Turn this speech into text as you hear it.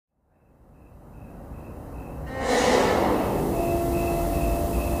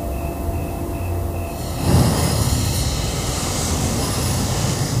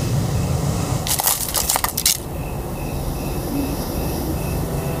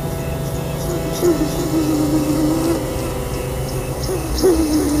I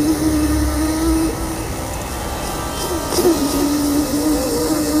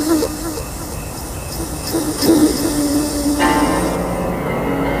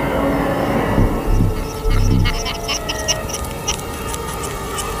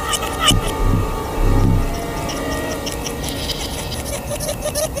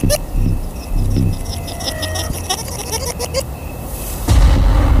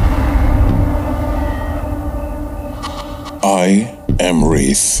am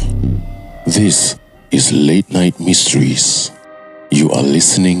Wraith. This is Late Night Mysteries. You are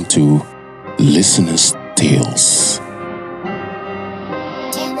listening to Listener's Tales.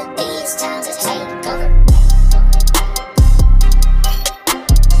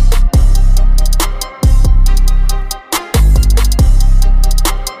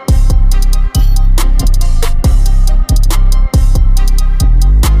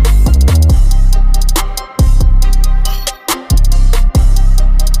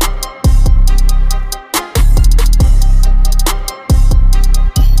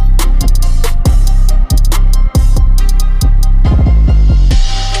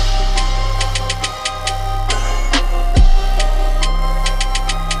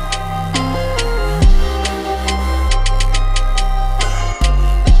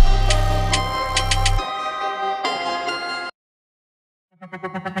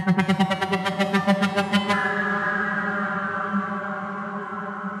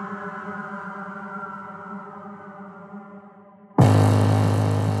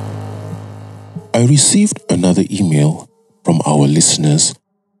 I received another email from our listeners,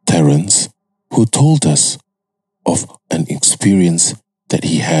 Terence, who told us of an experience that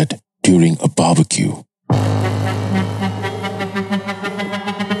he had during a barbecue.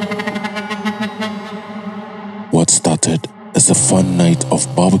 What started as a fun night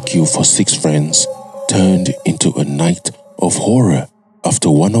of barbecue for 6 friends turned into a night of horror after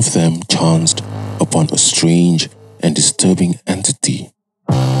one of them chanced upon a strange and disturbing entity.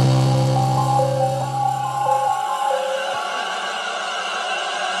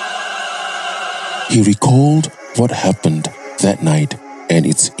 He recalled what happened that night and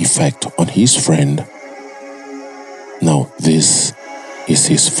its effect on his friend. Now this is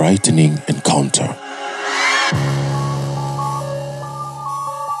his frightening encounter.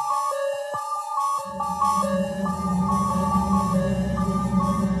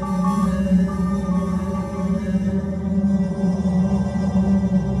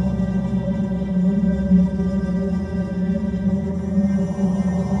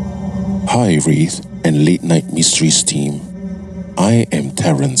 Hi Wraith and Late Night Mysteries team. I am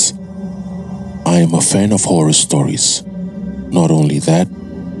Terence. I am a fan of horror stories. Not only that,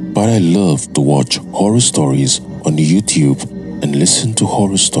 but I love to watch horror stories on YouTube and listen to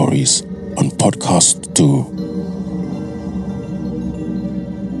horror stories on podcast too.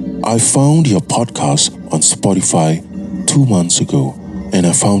 I found your podcast on Spotify 2 months ago and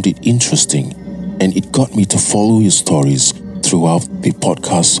I found it interesting and it got me to follow your stories throughout the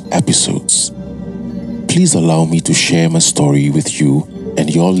podcast episodes. Please allow me to share my story with you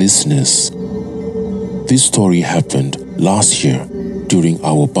and your listeners. This story happened last year during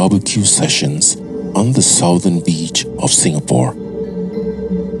our barbecue sessions on the southern beach of Singapore.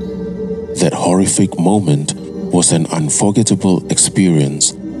 That horrific moment was an unforgettable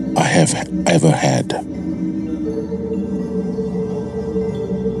experience I have ever had.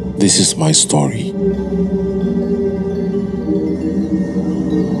 This is my story.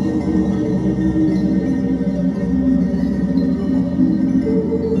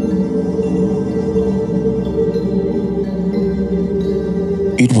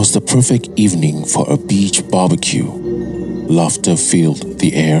 It was the perfect evening for a beach barbecue. Laughter filled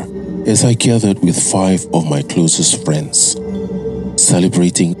the air as I gathered with 5 of my closest friends,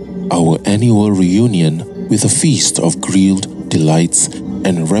 celebrating our annual reunion with a feast of grilled delights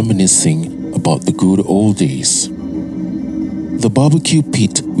and reminiscing about the good old days. The barbecue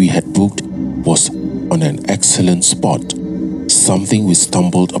pit we had booked was on an excellent spot, something we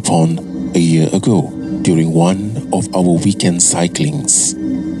stumbled upon a year ago during one of our weekend cyclings.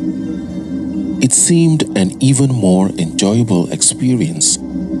 It seemed an even more enjoyable experience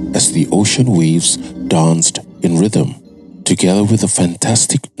as the ocean waves danced in rhythm, together with a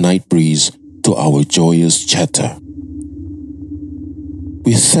fantastic night breeze to our joyous chatter.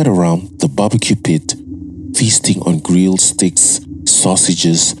 We sat around the barbecue pit, feasting on grilled steaks,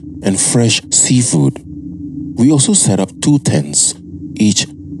 sausages, and fresh seafood. We also set up 2 tents, each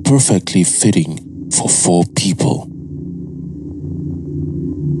perfectly fitting for 4 people.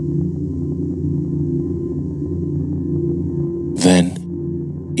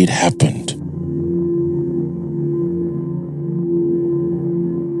 Then it happened.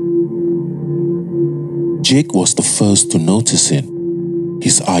 Jake was the first to notice it.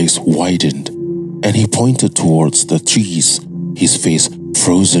 His eyes widened and he pointed towards the trees, his face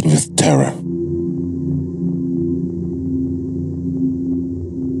frozen with terror.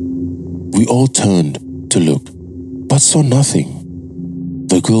 We all turned to look, but saw nothing.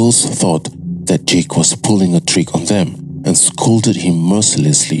 The girls thought that Jake was pulling a trick on them and scolded him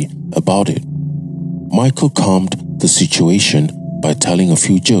mercilessly about it. Michael calmed the situation by telling a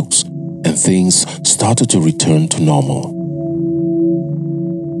few jokes, and things started to return to normal.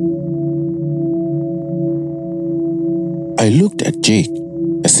 I looked at Jake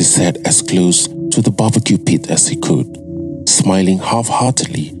as he sat as close to the barbecue pit as he could, smiling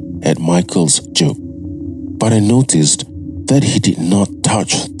half-heartedly at Michael's joke. But I noticed that he did not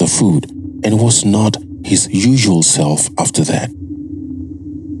touch the food and was not his usual self after that.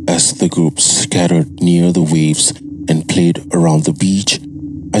 As the group scattered near the waves and played around the beach,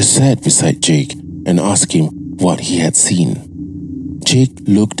 I sat beside Jake and asked him what he had seen. Jake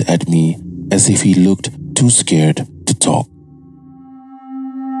looked at me as if he looked too scared to talk.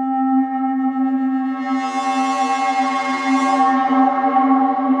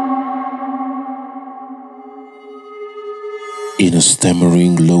 In a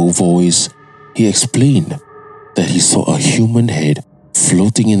stammering, low voice, he explained that he saw a human head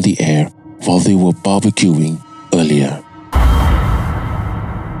floating in the air while they were barbecuing earlier.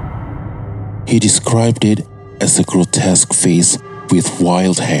 He described it as a grotesque face with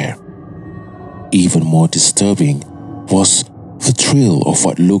wild hair. Even more disturbing was the trail of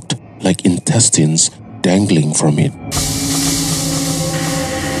what looked like intestines dangling from it.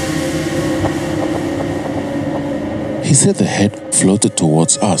 He said the head floated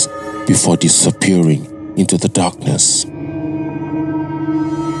towards us before disappearing into the darkness.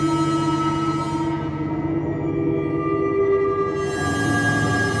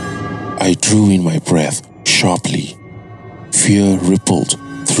 I drew in my breath sharply. Fear rippled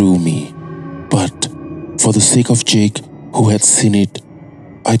through me, but for the sake of Jake, who had seen it,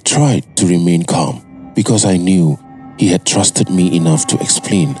 I tried to remain calm because I knew he had trusted me enough to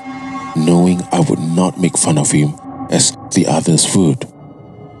explain, knowing I would not make fun of him as the others would.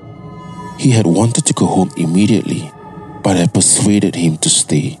 He had wanted to go home immediately, but I persuaded him to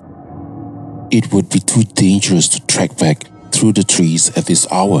stay. It would be too dangerous to trek back through the trees at this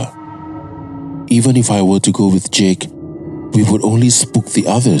hour. Even if I were to go with Jake, we would only spook the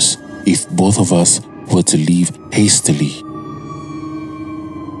others if both of us were to leave hastily.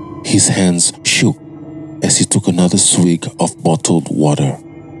 His hands shook as he took another swig of bottled water.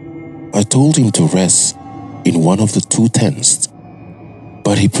 I told him to rest in one of the two tents,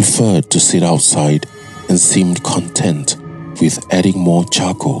 but he preferred to sit outside and seemed content with adding more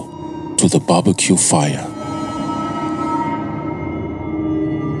charcoal to the barbecue fire.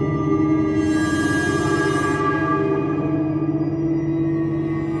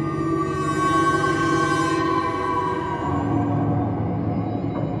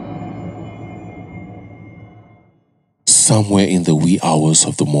 Somewhere in the wee hours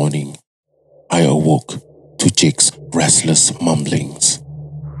of the morning, I awoke to Jake's restless mumblings.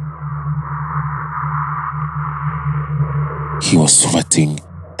 He was sweating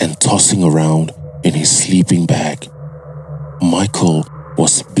and tossing around in his sleeping bag. Michael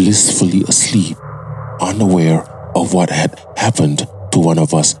was blissfully asleep, unaware of what had happened to one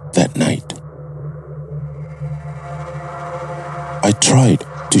of us that night. I tried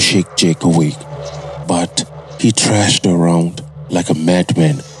to shake Jake awake, but he thrashed around like a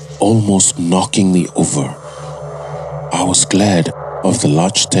madman, almost knocking me over. I was glad of the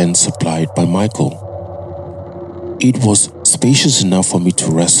large tent supplied by Michael. It was spacious enough for me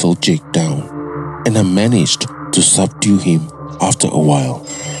to wrestle Jake down, and I managed to subdue him after a while.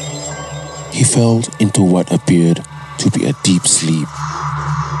 He fell into what appeared to be a deep sleep.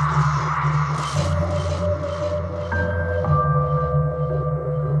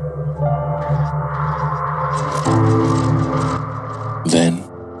 Then,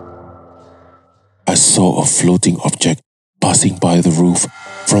 I saw a floating object passing by the roof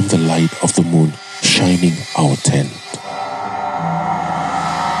from the light of the moon shining our tent.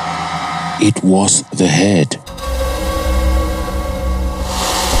 It was the head.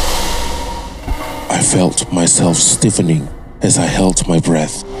 I felt myself stiffening as I held my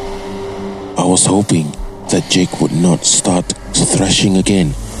breath. I was hoping that Jake would not start thrashing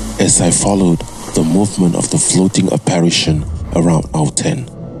again as I followed the movement of the floating apparition around our tent,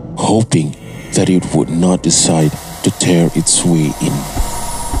 hoping that it would not decide to tear its way in.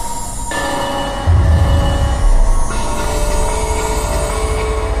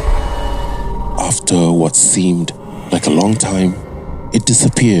 After what seemed like a long time, it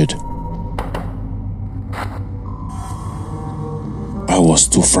disappeared.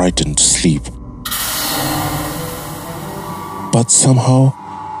 too frightened to sleep. But somehow,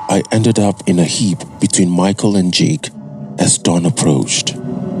 I ended up in a heap between Michael and Jake as dawn approached.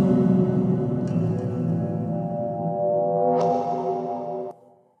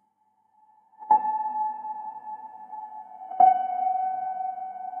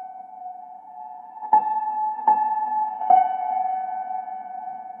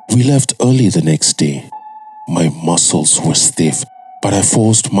 We left early the next day. My muscles were stiff, but I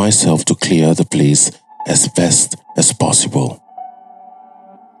forced myself to clear the place as best as possible.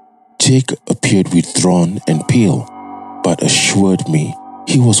 Jake appeared withdrawn and pale, but assured me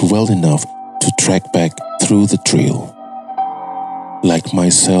he was well enough to track back through the trail. Like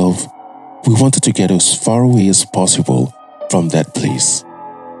myself, we wanted to get as far away as possible from that place.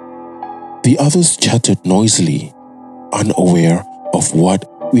 The others chattered noisily, unaware of what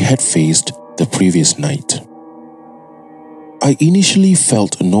we had faced the previous night. I initially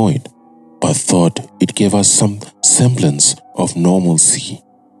felt annoyed, but thought it gave us some semblance of normalcy.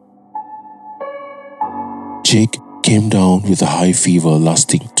 Jake came down with a high fever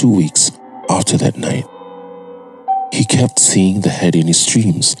lasting 2 weeks after that night. He kept seeing the head in his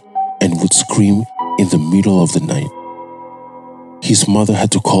dreams and would scream in the middle of the night. His mother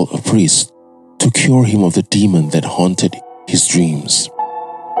had to call a priest to cure him of the demon that haunted his dreams.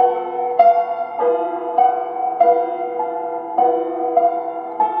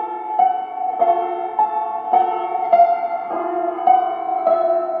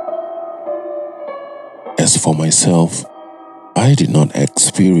 As for myself, I did not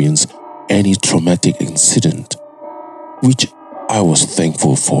experience any traumatic incident, which I was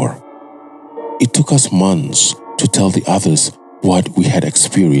thankful for. It took us months to tell the others what we had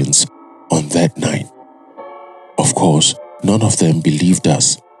experienced on that night. Of course, none of them believed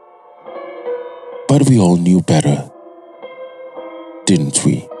us. But we all knew better, didn't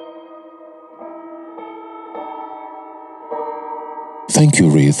we? Thank you,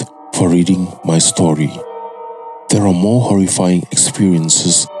 Wraith, for reading my story. There are more horrifying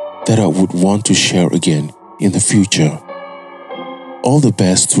experiences that I would want to share again in the future. All the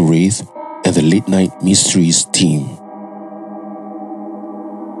best to Wraith and the Late Night Mysteries team.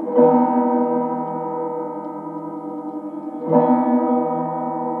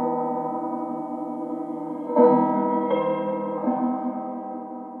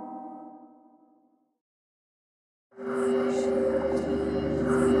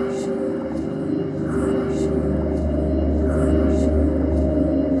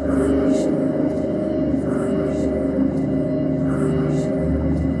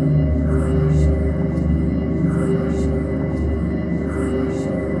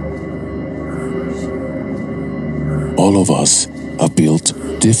 All of us are built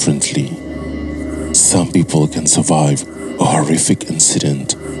differently. Some people can survive a horrific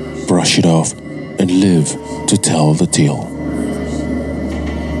incident, brush it off, and live to tell the tale.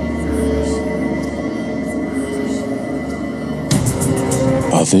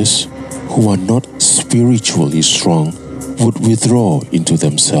 Others, who are not spiritually strong, would withdraw into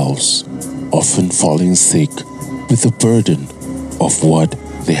themselves, often falling sick with the burden of what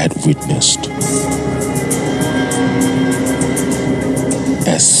they had witnessed.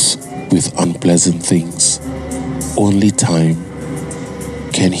 As with unpleasant things, only time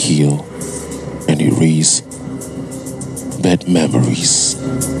can heal and erase bad memories.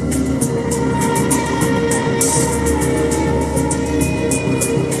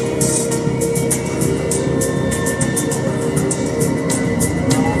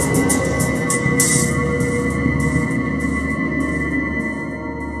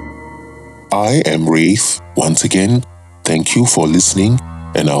 I am Wraith. Once again, thank you for listening,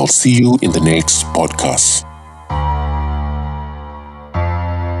 and I'll see you in the next podcast.